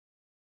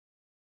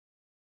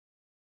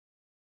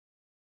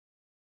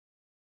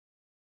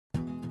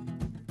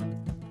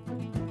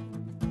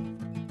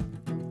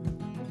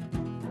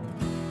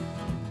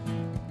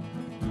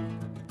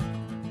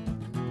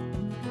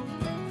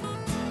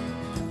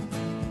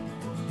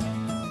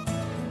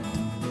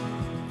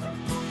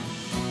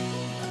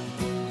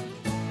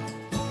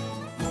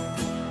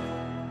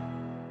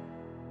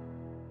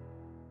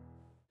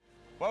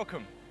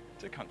Welcome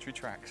to Country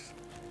Tracks.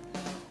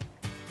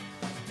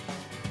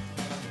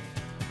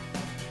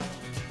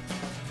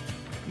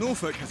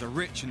 Norfolk has a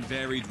rich and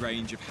varied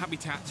range of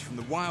habitats from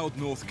the wild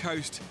north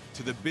coast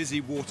to the busy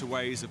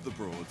waterways of the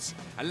Broads.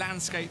 A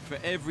landscape for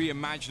every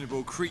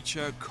imaginable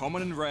creature,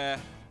 common and rare,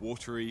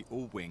 watery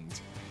or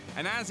winged.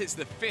 And as it's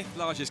the 5th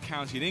largest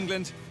county in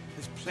England,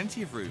 there's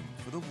plenty of room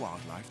for the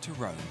wildlife to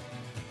roam.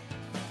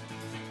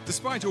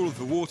 Despite all of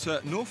the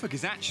water, Norfolk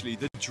is actually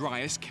the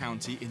driest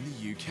county in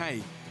the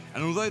UK.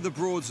 And although the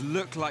Broads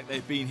look like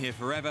they've been here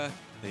forever,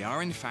 they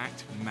are in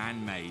fact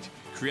man-made,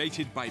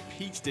 created by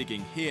peat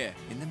digging here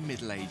in the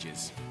Middle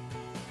Ages.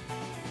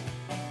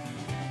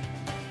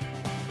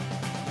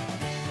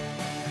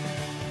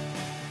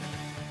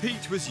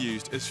 Peat was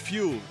used as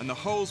fuel, and the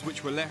holes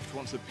which were left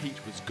once the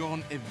peat was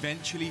gone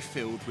eventually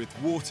filled with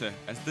water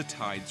as the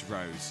tides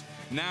rose.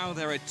 Now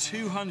there are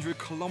 200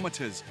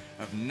 kilometres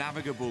of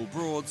navigable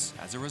Broads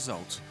as a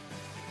result.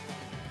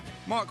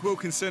 Mark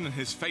Wilkinson and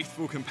his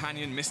faithful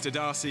companion Mr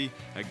Darcy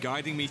are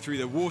guiding me through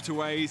the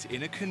waterways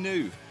in a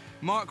canoe.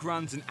 Mark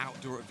runs an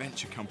outdoor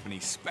adventure company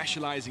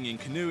specialising in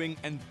canoeing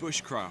and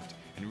bushcraft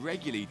and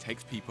regularly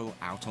takes people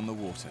out on the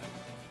water.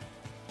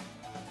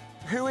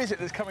 Who is it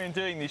that's coming and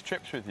doing these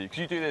trips with you? Because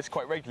you do this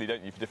quite regularly,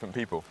 don't you, for different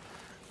people?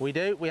 We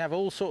do. We have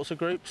all sorts of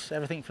groups,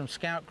 everything from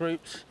scout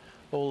groups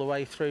all the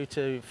way through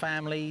to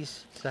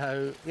families.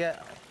 So,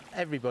 yeah,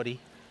 everybody.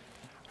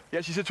 Yeah,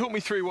 so talk me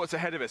through what's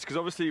ahead of us, because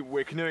obviously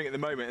we're canoeing at the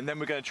moment and then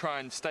we're going to try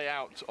and stay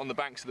out on the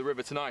banks of the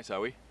river tonight, are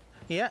we?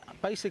 Yeah,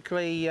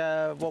 basically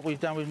what we've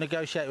done, we've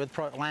negotiated with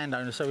private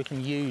landowners so we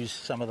can use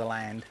some of the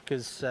land,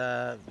 because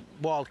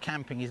wild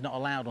camping is not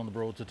allowed on the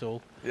Broads at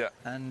all. Yeah.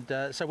 And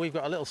so we've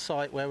got a little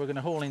site where we're going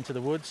to haul into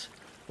the woods,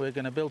 we're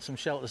going to build some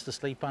shelters to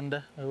sleep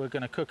under, we're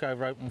going to cook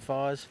over open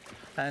fires,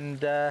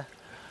 and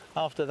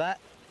after that,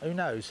 who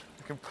knows?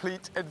 A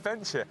complete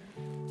adventure.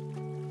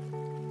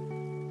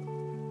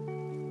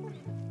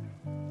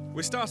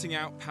 We're starting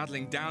out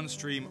paddling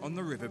downstream on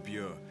the River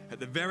Bure,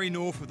 at the very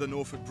north of the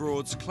Norfolk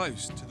Broads,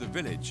 close to the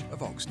village of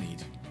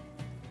Oxnead.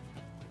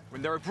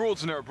 When there are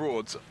Broads and there are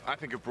Broads, I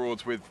think of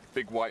Broads with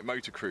big white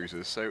motor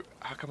cruisers, so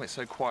how come it's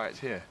so quiet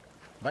here?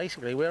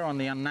 Basically, we're on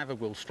the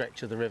unnavigable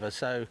stretch of the river,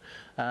 so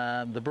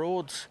the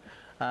Broads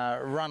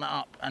run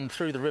up and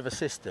through the river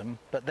system,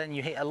 but then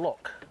you hit a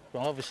lock.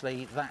 Well,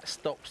 obviously that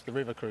stops the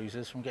river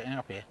cruisers from getting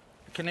up here.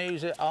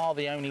 Canoes are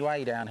the only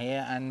way down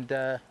here,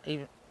 and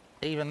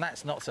even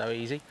that's not so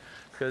easy,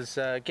 because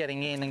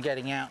getting in and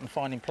getting out and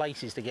finding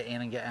places to get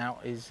in and get out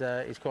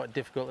is quite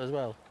difficult as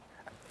well.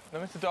 Now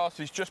Mr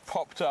Darcy's just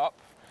popped up.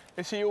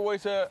 Is he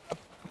always a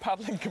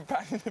paddling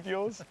companion of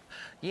yours?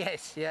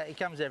 Yes, yeah, he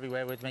comes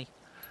everywhere with me.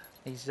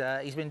 He's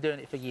been doing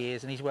it for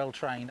years and he's well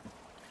trained.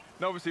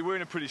 Now obviously we're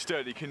in a pretty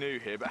sturdy canoe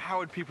here, but how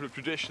would people have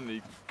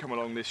traditionally come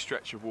along this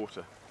stretch of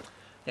water?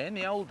 Yeah, in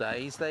the old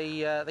days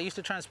they used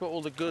to transport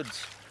all the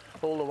goods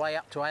all the way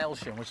up to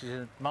Aylsham, which is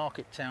a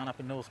market town up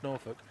in North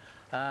Norfolk,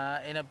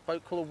 in a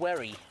boat called a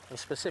wherry. It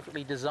was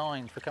specifically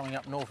designed for coming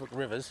up Norfolk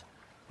rivers.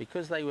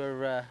 Because they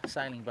were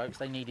sailing boats,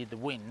 they needed the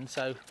wind,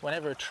 so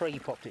whenever a tree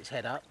popped its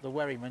head up, the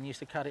wherryman used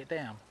to cut it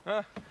down.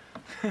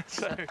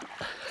 So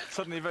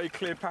suddenly a very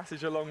clear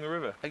passage along the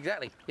river.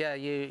 Exactly, yeah,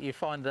 you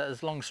find that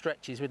there's long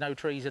stretches with no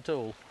trees at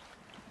all.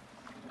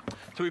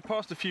 So we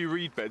passed a few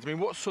reed beds. I mean,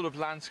 what sort of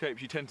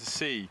landscapes you tend to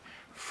see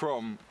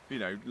from, you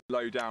know,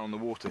 low down on the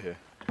water here?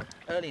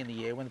 Early in the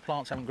year, when the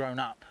plants haven't grown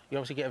up, you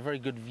obviously get a very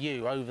good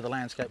view over the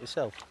landscape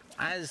itself.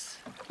 As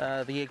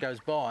the year goes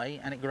by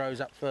and it grows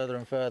up further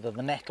and further,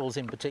 the nettles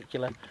in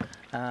particular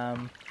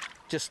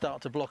just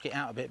start to block it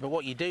out a bit. But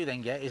what you do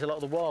then get is a lot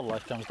of the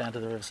wildlife comes down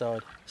to the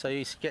riverside. So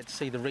you get to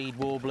see the reed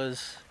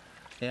warblers,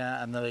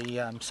 yeah, and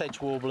the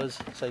sedge warblers.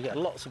 So you get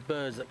lots of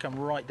birds that come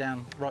right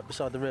down, right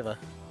beside the river.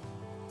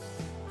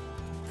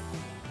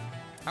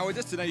 Our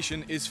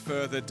destination is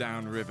further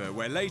downriver,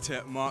 where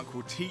later Mark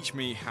will teach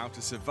me how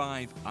to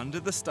survive under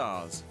the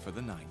stars for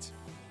the night.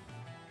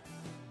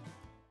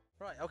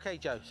 Right, okay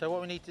Joe, so what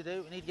we need to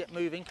do, we need to get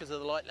moving because of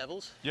the light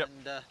levels. Yep.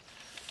 And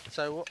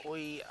so what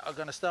we are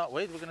going to start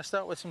with, we're going to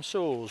start with some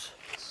saws.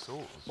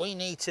 Saws? We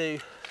need to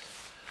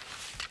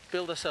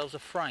build ourselves a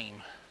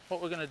frame.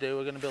 What we're going to do,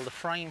 we're going to build a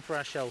frame for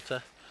our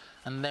shelter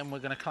and then we're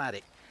going to clad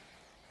it.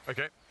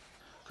 Okay.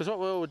 Because what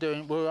we're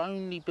doing, we're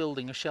only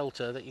building a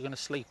shelter that you're going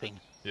to sleep in.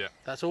 Yeah.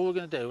 That's all we're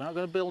going to do. We're not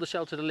going to build a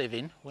shelter to live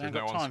in. We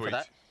haven't got time for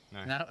that.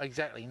 No. No,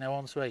 exactly, no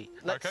ensuite.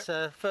 Let's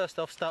first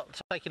off start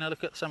taking a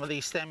look at some of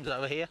these stems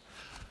over here.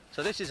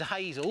 So this is a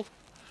hazel,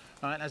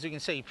 right, as you can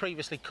see,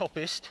 previously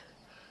coppiced.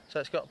 So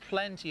it's got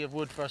plenty of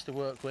wood for us to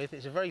work with.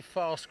 It's a very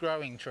fast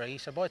growing tree,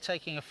 so by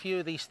taking a few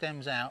of these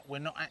stems out, we're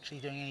not actually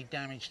doing any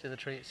damage to the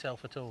tree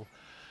itself at all.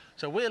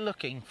 So we're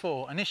looking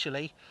for,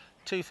 initially,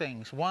 two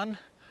things. One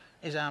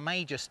is our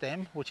major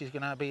stem, which is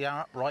going to be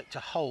our upright to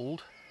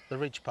hold the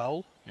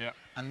ridgepole,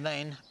 and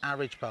then our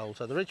ridgepole.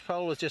 So the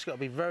ridgepole has just got to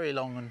be very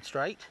long and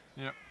straight,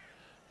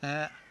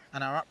 and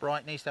our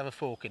upright needs to have a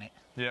fork in it.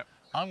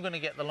 I'm going to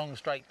get the long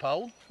straight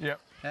pole. Yep.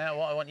 Now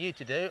what I want you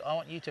to do, I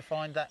want you to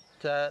find that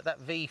that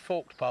V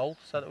forked pole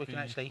so that we can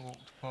actually...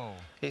 forked pole.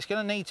 It's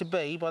going to need to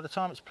be, by the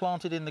time it's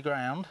planted in the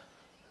ground,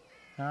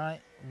 all right,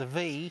 the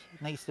V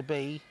needs to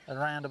be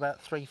around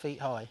about 3 feet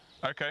high.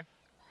 Okay.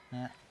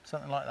 Yeah,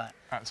 something like that.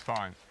 That's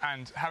fine.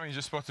 And having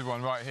just spotted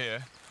one right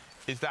here,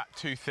 is that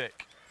too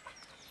thick?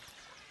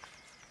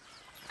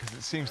 Because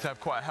it seems to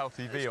have quite a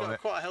healthy V on it.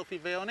 Quite a healthy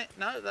V on it.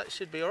 No, that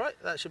should be all right.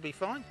 That should be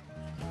fine.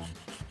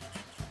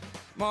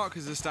 Mark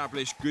has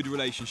established good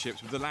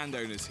relationships with the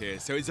landowners here,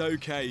 so it's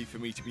okay for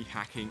me to be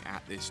hacking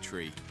at this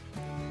tree.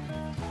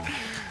 I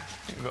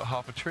think we've got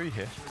half a tree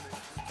here.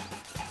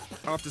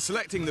 After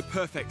selecting the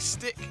perfect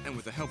stick, and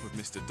with the help of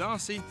Mr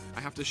Darcy,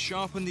 I have to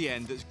sharpen the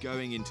end that's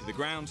going into the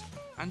ground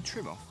and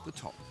trim off the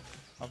top.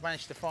 I've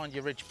managed to find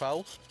your ridge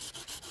pole.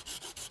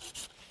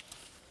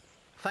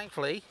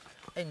 Thankfully,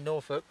 in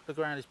Norfolk, the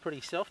ground is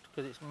pretty soft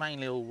because it's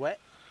mainly all wet.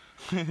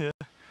 Yeah.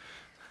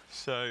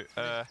 So,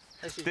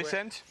 this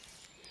end?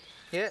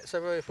 Yeah,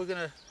 so if we're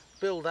going to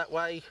build that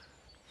way,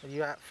 are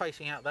you out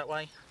facing out that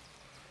way?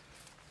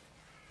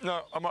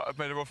 No, I might have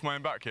made it off my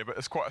own back here, but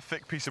it's quite a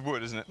thick piece of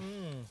wood, isn't it?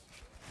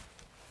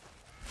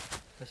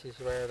 This is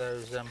where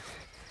those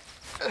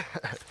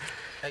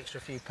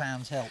extra few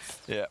pounds help.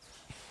 Yeah.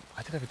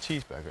 I did have a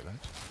cheeseburger at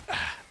lunch.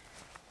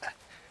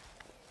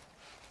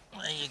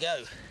 There you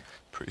go.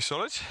 Pretty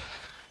solid.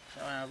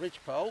 So our ridge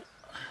pole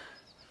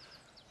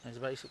is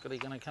basically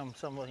going to come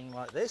something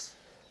like this.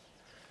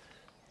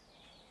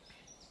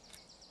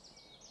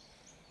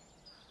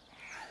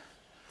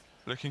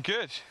 Looking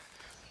good.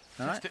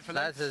 All right, Test it for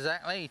length. that's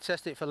exactly,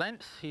 test it for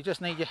length. You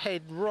just need your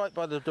head right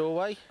by the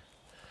doorway.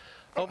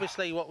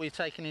 Obviously what we've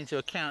taken into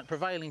account,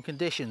 prevailing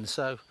conditions,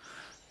 so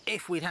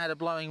if we'd had a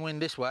blowing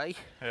wind this way,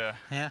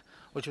 Yeah.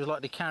 which was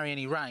likely to carry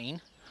any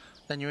rain,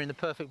 then you're in the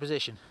perfect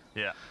position.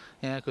 Yeah.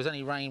 Yeah, because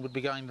any rain would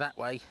be going that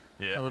way.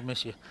 Yeah. I would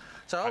miss you.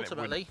 So And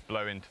ultimately, it wouldn't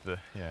blow into the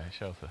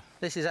shelter.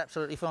 this is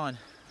absolutely fine.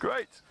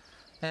 Great.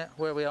 Yeah,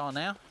 where we are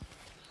now.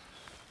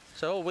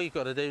 So all we've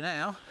got to do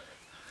now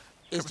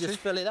is just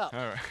fill it up.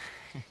 All right.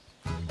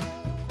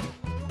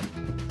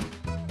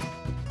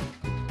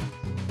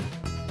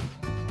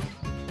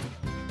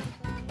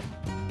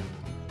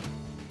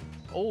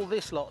 All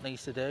this lot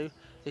needs to do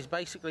is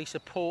basically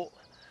support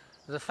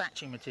the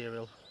thatching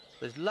material.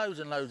 There's loads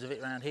and loads of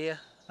it around here,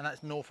 and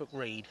that's Norfolk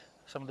reed,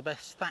 some of the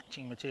best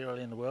thatching material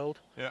in the world.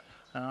 Yeah.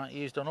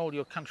 Used on all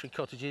your country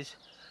cottages.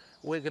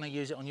 We're going to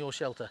use it on your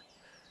shelter.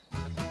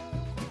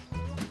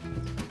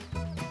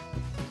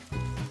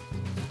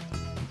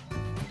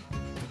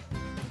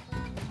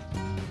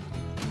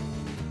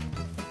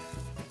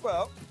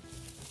 Well,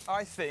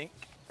 I think,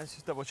 let's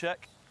just double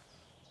check.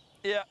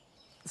 Yeah,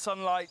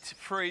 sunlight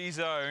free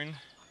zone.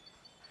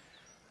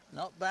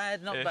 Not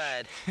bad, not Ish.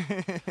 bad.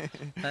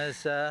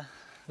 As the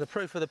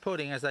proof of the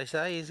pudding, as they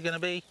say, is going to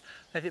be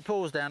if it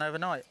pours down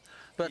overnight.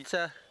 But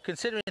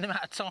considering the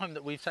amount of time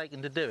that we've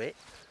taken to do it,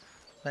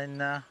 then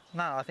no,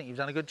 I think you've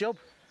done a good job.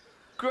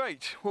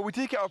 Great. Well, we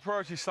did get our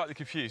priorities slightly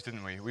confused,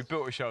 didn't we? We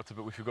built a shelter,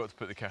 but we forgot to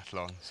put the kettle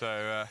on.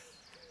 So,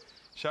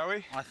 shall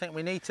we? I think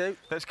we need to.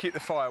 Let's keep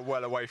the fire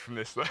well away from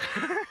this, though.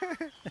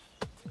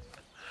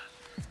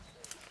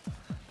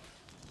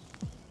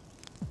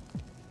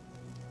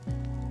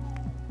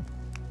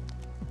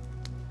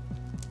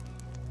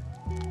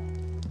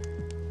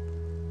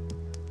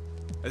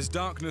 As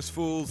darkness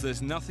falls,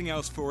 there's nothing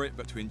else for it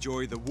but to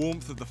enjoy the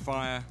warmth of the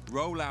fire,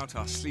 roll out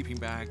our sleeping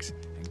bags,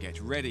 and get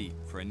ready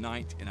for a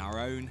night in our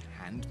own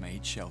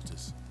handmade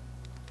shelters.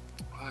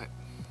 Right.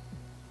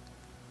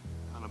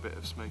 And a bit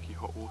of smoky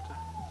hot water.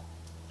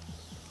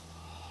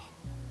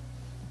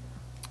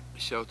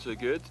 Shelter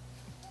good.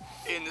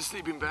 In the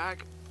sleeping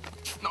bag.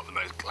 Not the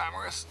most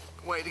glamorous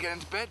way to get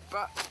into bed,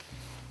 but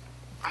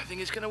I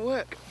think it's going to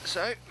work.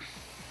 So,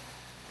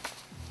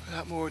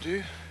 without more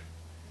ado,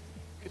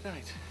 good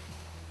night.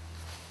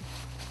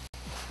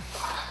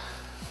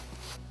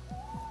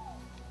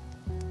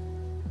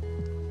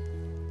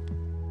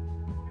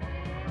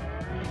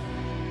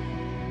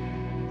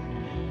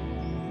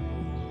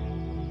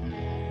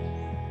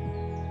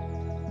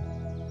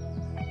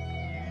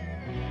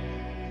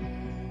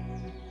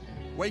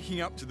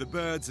 Waking up to the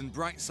birds and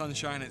bright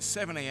sunshine at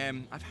 7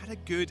 AM, I've had a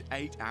good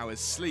 8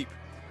 hours sleep.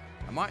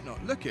 I might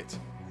not look it,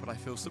 but I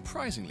feel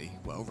surprisingly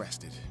well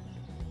rested.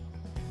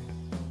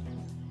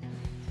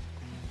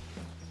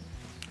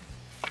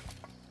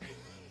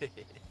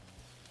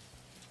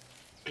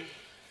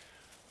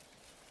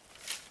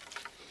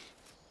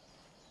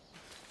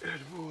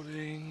 Good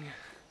morning.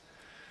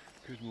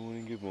 Good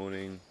morning, good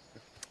morning.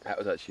 That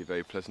was actually a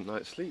very pleasant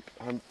night's sleep,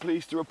 I'm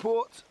pleased to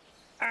report.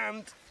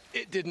 And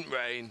it didn't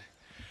rain,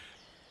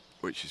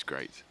 which is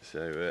great.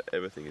 So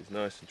everything is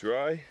nice and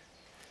dry.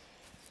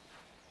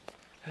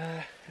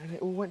 And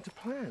it all went to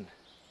plan.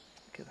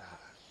 Look at that.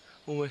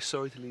 Almost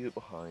sorry to leave it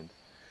behind.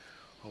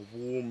 A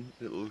warm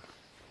little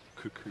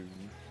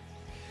cocoon.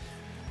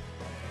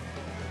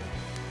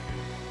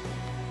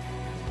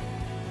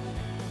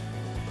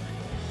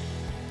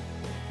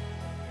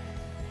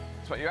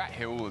 But you're out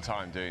here all the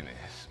time doing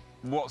this.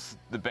 What's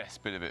the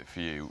best bit of it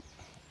for you?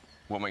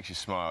 What makes you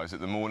smile? Is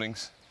it the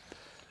mornings?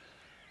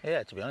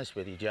 Yeah, to be honest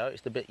with you, Joe,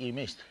 it's the bit you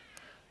missed.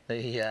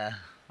 I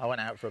went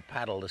out for a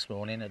paddle this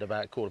morning at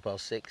about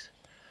 6:15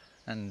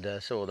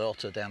 and saw the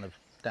otter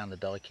down the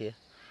dike here,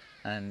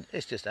 and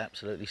it's just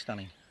absolutely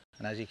stunning.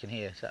 And as you can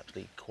hear, it's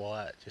absolutely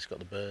quiet, just got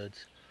the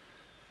birds,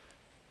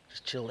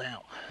 just chilled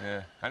out.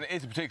 Yeah, and it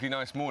is a particularly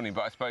nice morning,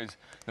 but I suppose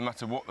no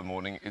matter what the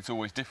morning, it's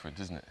always different,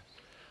 isn't it?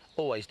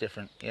 Always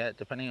different, yeah,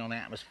 depending on the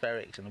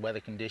atmospherics and the weather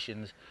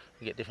conditions,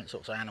 you get different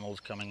sorts of animals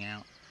coming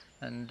out,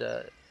 and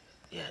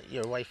yeah,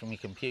 you're away from your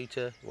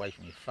computer, away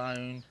from your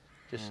phone,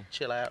 just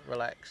chill out,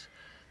 relax.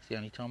 It's the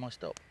only time I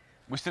stop.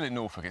 We're still in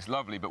Norfolk, it's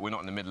lovely, but we're not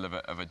in the middle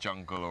of a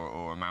jungle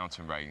or a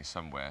mountain range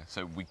somewhere,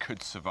 so we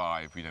could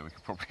survive, you know, we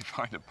could probably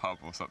find a pub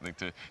or something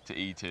to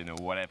eat in or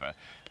whatever.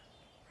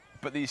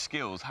 But these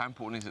skills, how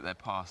important is it they're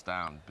passed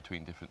down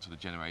between different sort of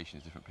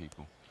generations, different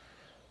people?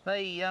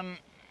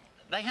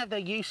 They have their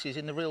uses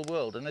in the real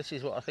world, and this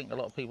is what I think a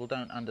lot of people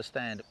don't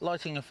understand.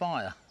 Lighting a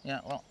fire, you know,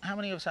 well, how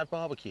many of us have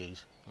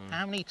barbecues?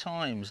 How many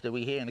times do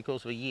we hear in the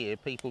course of a year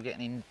people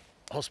getting in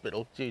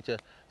hospital due to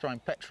throwing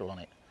petrol on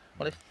it?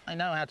 Well, if they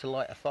know how to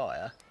light a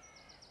fire,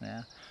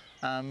 yeah,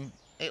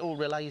 it all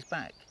relays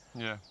back.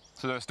 Yeah,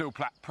 so there are still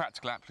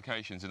practical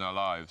applications in our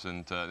lives,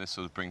 and this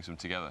sort of brings them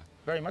together.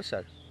 Very much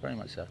so, very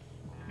much so.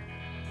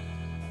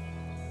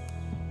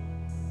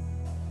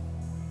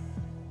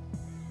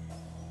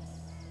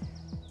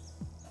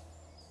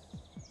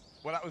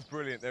 Well, that was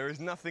brilliant. There is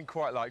nothing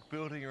quite like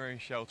building your own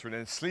shelter and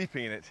then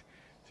sleeping in it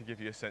to give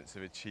you a sense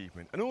of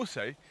achievement. And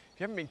also, if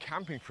you haven't been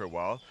camping for a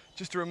while,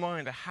 just a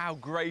reminder how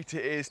great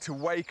it is to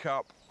wake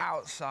up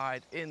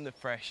outside in the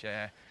fresh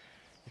air.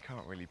 You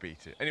can't really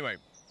beat it. Anyway,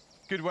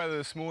 good weather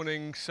this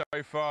morning so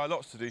far,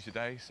 lots to do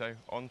today, so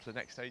on to the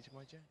next stage of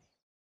my journey.